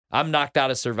I'm knocked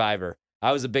out of Survivor.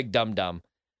 I was a big dum-dum.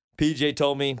 PJ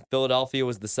told me Philadelphia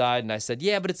was the side, and I said,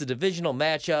 yeah, but it's a divisional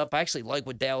matchup. I actually like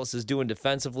what Dallas is doing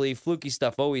defensively. Fluky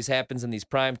stuff always happens in these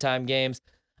primetime games.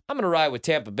 I'm going to ride with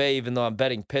Tampa Bay, even though I'm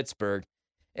betting Pittsburgh.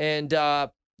 And,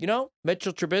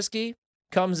 Mitchell Trubisky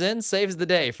comes in, saves the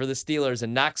day for the Steelers,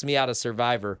 and knocks me out of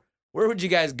Survivor. Where would you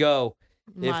guys go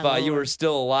if you were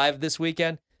still alive this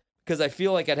weekend? Because I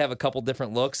feel like I'd have a couple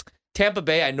different looks. Tampa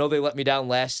Bay, I know they let me down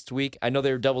last week. I know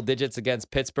they were double digits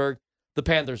against Pittsburgh. The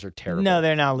Panthers are terrible. No,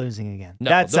 they're not losing again. No,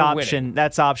 that's they're option. winning.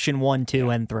 That's option 1, 2,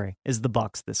 and 3 is the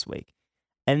Bucks this week.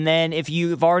 And then if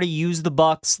you've already used the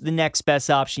Bucks, the next best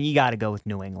option, you got to go with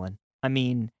New England. I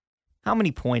mean, how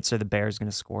many points are the Bears going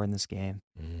to score in this game?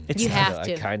 You have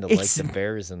to. I kind of like the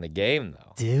Bears in the game,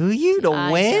 though. Do you to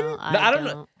win? I don't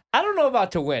know. I don't know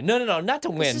about to win. No, not to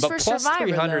win, but plus Survivor,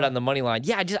 300 though. on the money line.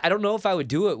 Yeah, I don't know if I would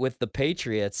do it with the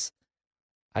Patriots.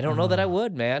 I don't know that I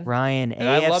would, man. Ryan, And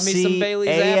I love me some Bailey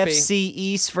Zappi. AFC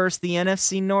East versus the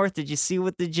NFC North. Did you see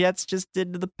what the Jets just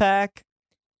did to the Pack?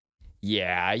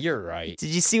 Yeah, you're right.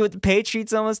 Did you see what the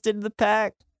Patriots almost did to the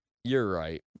Pack? You're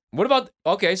right. What about,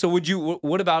 so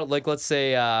what about, like, let's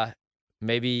say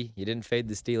maybe you didn't fade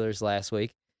the Steelers last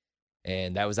week,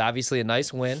 and that was obviously a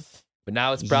nice win, but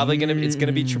now it's probably going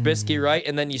to be Trubisky, right?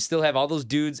 And then you still have all those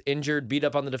dudes injured, beat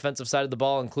up on the defensive side of the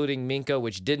ball, including Minka,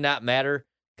 which did not matter,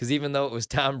 because even though it was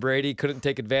Tom Brady, couldn't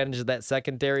take advantage of that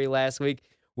secondary last week.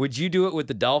 Would you do it with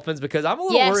the Dolphins? Because I'm a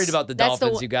little worried about the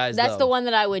Dolphins, you guys. That's the one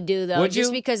that I would do, though, Would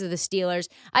just you? because of the Steelers.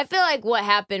 I feel like what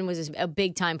happened was a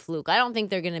big-time fluke. I don't think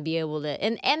they're going to be able to.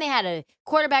 And they had a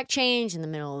quarterback change in the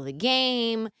middle of the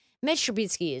game. Mitch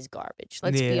Trubisky is garbage.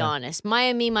 Let's be honest.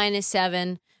 Miami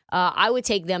 -7. I would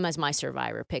take them as my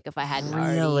Survivor pick if I hadn't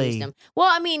already used them. Well,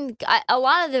 I mean,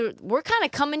 we're kind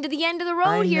of coming to the end of the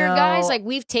road here, guys. Like,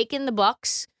 we've taken the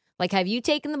Bucks. Like, have you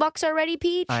taken the Bucks already,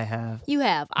 Peach? I have. You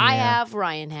have. Yeah. I have.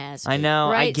 Ryan has. I know.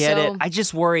 Right? I get it. I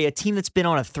just worry. A team that's been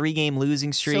on a 3-game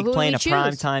losing streak, who do playing we a choose?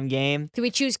 primetime game. Do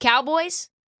we choose Cowboys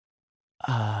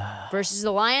versus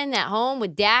the Lion at home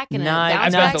with Dak and I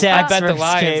a bet bounce-back the spot?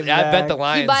 Lions. I bet the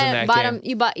Lions in that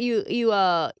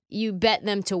game. You bet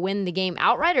them to win the game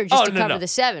outright or just to cover the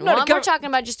 7? No, Well, we're talking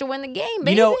about just to win the game,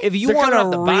 baby. You know, if you They're want coming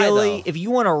off the bye, though. if you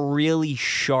want a really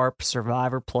sharp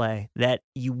Survivor play that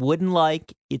you wouldn't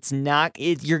like,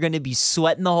 you're going to be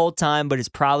sweating the whole time, but it's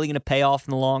probably going to pay off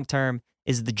in the long term,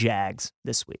 is the Jags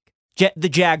this week. The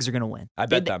Jags are going to win. I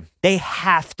bet them. They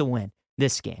have to win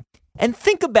this game. And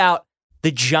think about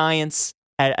the Giants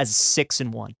as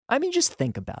 6-1. I mean, just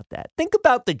think about that. Think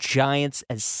about the Giants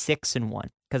as 6-1,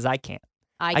 because I can't.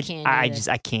 I can't.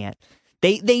 I can't.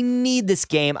 They need this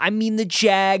game. I mean, the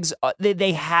Jags,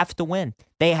 they have to win.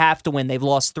 They have to win. They've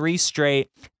lost 3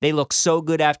 straight. They look so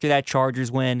good after that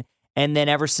Chargers win. And then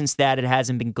ever since that, it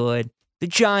hasn't been good. The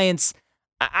Giants,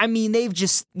 I mean, they've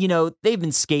just, they've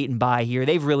been skating by here.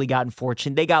 They've really gotten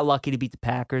fortunate. They got lucky to beat the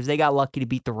Packers. They got lucky to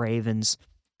beat the Ravens.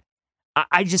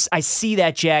 I see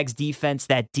that Jags defense,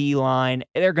 that D-line.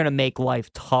 They're going to make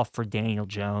life tough for Daniel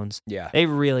Jones. Yeah. They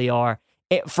really are.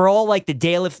 For all like the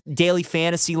daily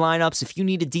fantasy lineups, if you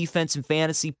need a defense in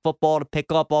fantasy football to pick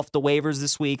up off the waivers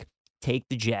this week, take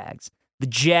the Jags. The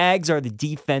Jags are the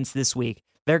defense this week.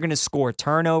 They're going to score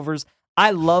turnovers.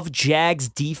 I love Jags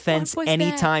defense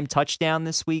anytime touchdown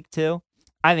this week too.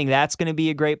 I think that's going to be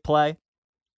a great play.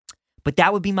 But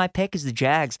that would be my pick, is the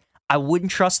Jags. I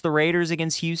wouldn't trust the Raiders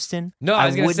against Houston. No, I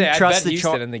was going to say, I bet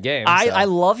Houston in the game. So. I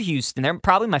love Houston. They're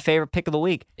probably my favorite pick of the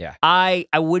week. Yeah. I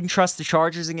wouldn't trust the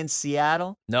Chargers against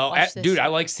Seattle. No, dude, I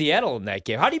like Seattle in that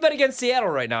game. How do you bet against Seattle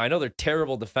right now? I know they're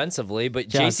terrible defensively, but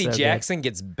J.C. Jackson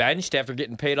gets benched after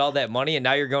getting paid all that money, and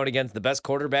now you're going against the best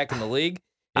quarterback in the league,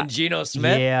 and Geno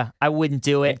Smith. Yeah, I wouldn't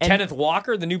do it. And Kenneth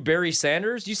Walker, the new Barry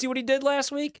Sanders. You see what he did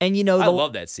last week? And I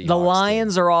love that Seahawks The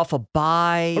Lions team. are off a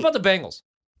bye. What about the Bengals?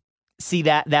 See,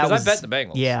 that was... Because I bet the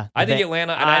Bengals. Yeah. I think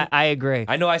Atlanta... And I agree.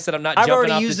 I know I said I'm not I've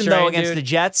jumping already off used the them, train, though, against dude. the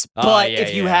Jets. But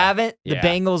if you haven't, the Yeah.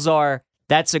 Bengals are...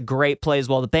 That's a great play as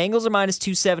well. The Bengals are minus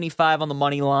 275 on the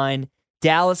money line.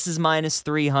 Dallas is minus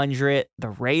 300. The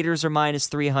Raiders are minus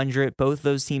 300. Both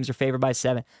those teams are favored by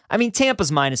 7. I mean,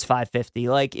 Tampa's minus 550.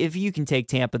 Like, if you can take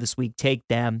Tampa this week, take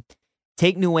them.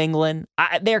 Take New England.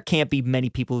 There can't be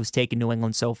many people who's taken New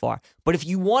England so far. But if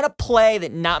you want a play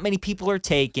that not many people are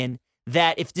taking,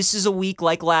 that if this is a week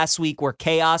like last week where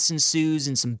chaos ensues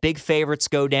and some big favorites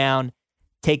go down,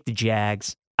 take the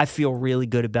Jags. I feel really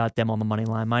good about them on the money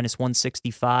line, minus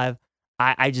 165.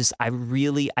 I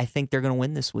think they're going to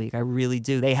win this week. I really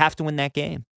do. They have to win that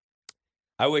game.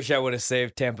 I wish I would have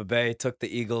saved Tampa Bay, took the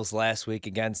Eagles last week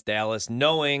against Dallas,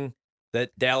 knowing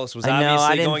that Dallas was I know, I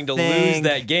obviously didn't going to lose think.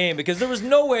 that game because there was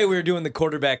no way we were doing the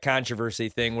quarterback controversy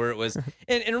thing where it was.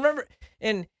 And remember,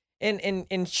 and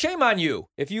shame on you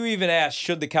if you even asked,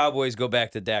 should the Cowboys go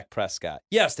back to Dak Prescott?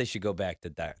 Yes, they should go back to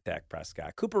Dak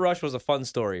Prescott. Cooper Rush was a fun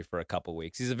story for a couple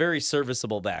weeks. He's a very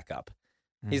serviceable backup.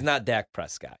 He's not Dak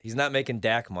Prescott. He's not making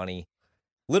Dak money.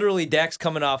 Literally, Dak's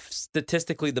coming off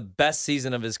statistically the best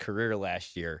season of his career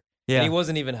last year, and he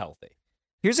wasn't even healthy.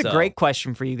 Here's a So- great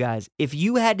question for you guys. If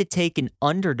you had to take an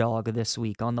underdog this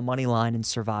week on the money line in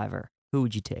Survivor, who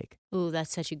would you take? Ooh,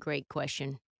 that's such a great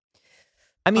question.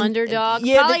 I mean, Underdog?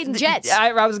 Probably Jets.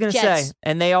 I was going to say, Jets.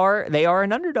 and they are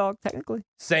an underdog technically.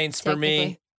 Saints for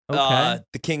me. Okay.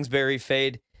 The Kingsbury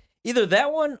fade. Either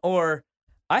that one or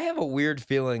I have a weird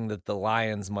feeling that the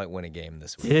Lions might win a game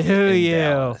this week. Do in you?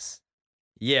 Dallas.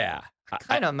 Yeah. I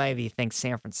kind of maybe think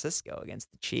San Francisco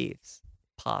against the Chiefs,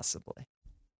 possibly.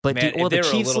 But Man, will if they the were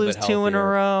a Chiefs little lose bit 2 in a healthier.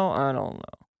 row? I don't know.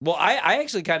 Well, I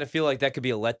actually kind of feel like that could be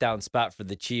a letdown spot for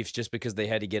the Chiefs just because they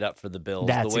had to get up for the Bills.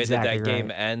 That's the way exactly that game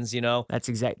right. ends, you know? That's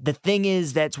exact. The thing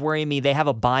is that's worrying me. They have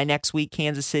a bye next week,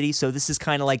 Kansas City. So this is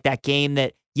kind of like that game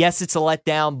that, yes, it's a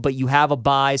letdown, but you have a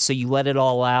bye, so you let it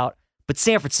all out. But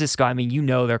San Francisco, I mean, you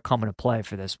know they're coming to play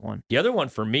for this one. The other one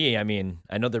for me, I mean,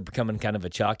 I know they're becoming kind of a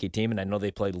chalky team, and I know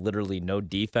they play literally no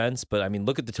defense, but I mean,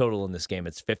 look at the total in this game.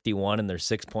 It's 51, and they're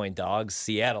 6-point dogs.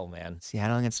 Seattle, man.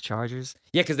 Seattle against Chargers.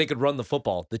 Yeah, because they could run the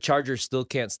football. The Chargers still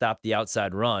can't stop the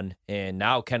outside run, and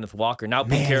now Kenneth Walker, now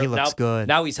Man, Pete Carroll, he looks good.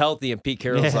 Now he's healthy, and Pete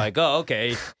Carroll's Yeah. like, oh,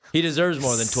 okay, he deserves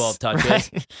more than 12 touches,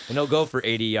 Right. and he'll go for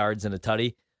 80 yards and a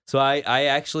tutty. So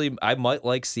I might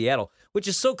like Seattle, which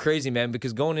is so crazy, man,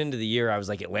 because going into the year, I was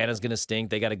like, Atlanta's going to stink.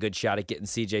 They got a good shot at getting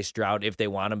C.J. Stroud if they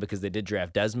want him because they did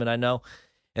draft Desmond, I know.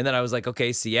 And then I was like,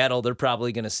 okay, Seattle, they're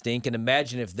probably going to stink. And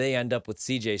imagine if they end up with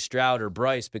C.J. Stroud or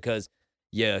Bryce because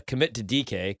you commit to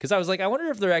DK. Because I was like, I wonder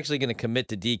if they're actually going to commit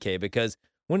to DK because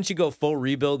wouldn't you go full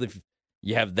rebuild if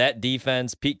you have that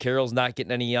defense? Pete Carroll's not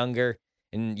getting any younger.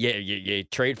 And you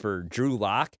trade for Drew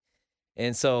Lock.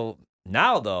 And so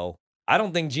now, though, I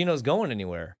don't think Geno's going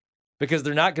anywhere because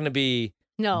they're not going to be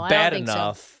No, I bad don't think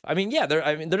enough. I mean, yeah, they're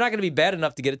not going to be bad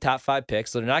enough to get a top 5 pick,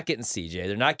 so they're not getting CJ,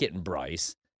 they're not getting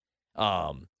Bryce.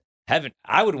 I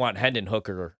would want Hendon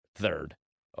Hooker third.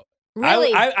 so.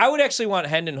 Really? I would actually want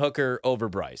Hendon Hooker over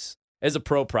Bryce as a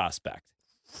pro prospect.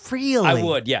 Really? I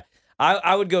would, yeah.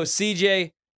 I would go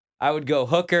CJ, I would go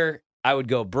Hooker, I would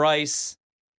go Bryce,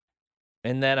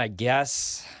 and then I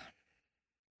guess,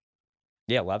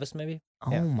 yeah, Levis maybe.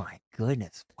 Oh, Yeah. my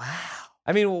goodness. Wow.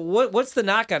 I mean, what's the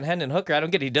knock on Hendon Hooker? I don't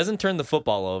get it. He doesn't turn the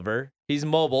football over. He's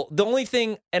mobile. The only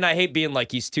thing, and I hate being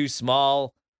like he's too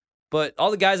small, but all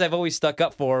the guys I've always stuck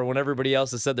up for when everybody else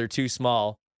has said they're too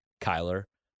small, Kyler,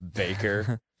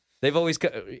 Baker, they've always,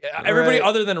 everybody Right.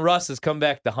 other than Russ has come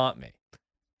back to haunt me.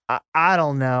 I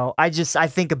don't know. I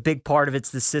think a big part of it's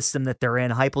the system that they're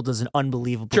in. Heupel does an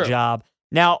unbelievable True. job.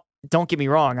 Now, don't get me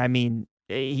wrong. I mean,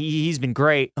 he's been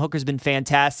great. Hooker's been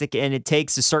fantastic, and it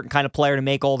takes a certain kind of player to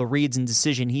make all the reads and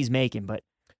decision he's making. But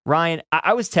Ryan,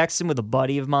 I was texting with a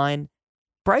buddy of mine,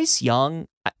 Bryce Young.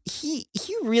 He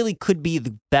really could be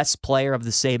the best player of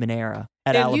the Saban era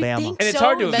at And Alabama. You think And it's so?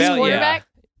 hard to Best evaluate, quarterback?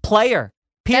 Player.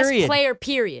 Period. Best player,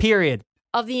 period. Period.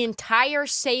 Of the entire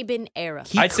Saban era.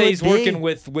 He I'd say could he's be. working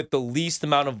with the least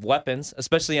amount of weapons,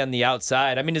 especially on the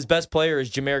outside. I mean, his best player is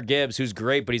Jahmyr Gibbs, who's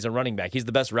great, but he's a running back. He's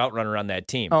the best route runner on that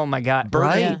team. Oh my God! Burton,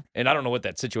 Right. Yeah. and I don't know what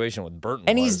that situation with Burton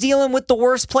And was. he's dealing with the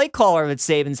worst play caller that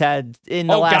Saban's had in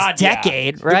the last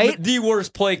decade, right? The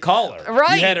worst play caller.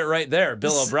 Right. You had it right there,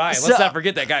 Bill O'Brien. So- Let's not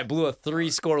forget that guy blew a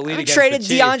 3-score lead against Traded the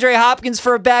Chiefs. DeAndre Hopkins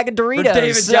for a bag of Doritos.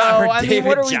 David so, John- for I mean, David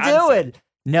what are we Johnson. doing?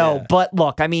 No, Yeah. but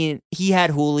look, I mean, he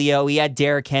had Julio, he had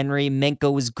Derrick Henry,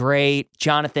 Minka was great,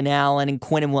 Jonathan Allen, and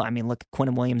Quinnen. I mean, look at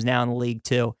Quinnen Williams now in the league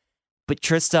too. But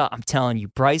Trista, I'm telling you,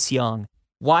 Bryce Young,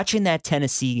 watching that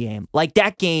Tennessee game, like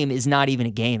that game is not even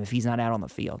a game if he's not out on the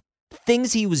field.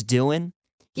 Things he was doing.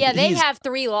 Yeah, they he's- have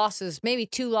 3 losses, maybe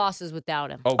 2 losses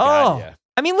without him. Oh, God, Oh, yeah.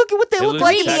 I mean, look at what they They look lose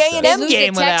like to in the Texas. They A&M lose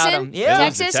game to without Texas, him. Yeah. They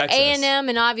lose to Texas, Texas. A&M,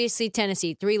 and obviously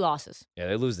Tennessee. 3 losses. Yeah,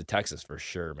 they lose to Texas for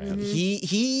sure, man.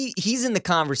 Mhm. He's in the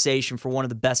conversation for one of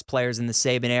the best players in the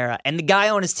Saban era. And the guy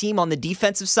on his team on the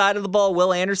defensive side of the ball,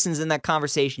 Will Anderson's in that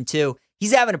conversation too.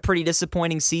 He's having a pretty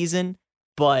disappointing season,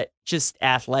 but just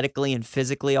athletically and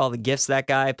physically, all the gifts that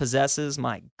guy possesses,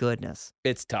 my goodness.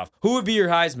 It's tough. Who would be your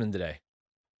Heisman today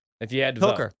if you had to vote?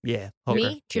 Hooker. Yeah, Hooker.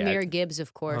 Me, Yeah. Jahmyr Gibbs,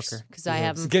 of course, Hooker. because I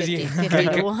have him Because 50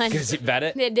 to 1. Because you bet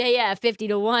it? Yeah, 50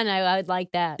 to 1. I would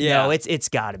like that. Yeah. No, it's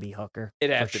got to be Hooker.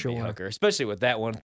 It'd for have to sure. be Hooker, especially with that one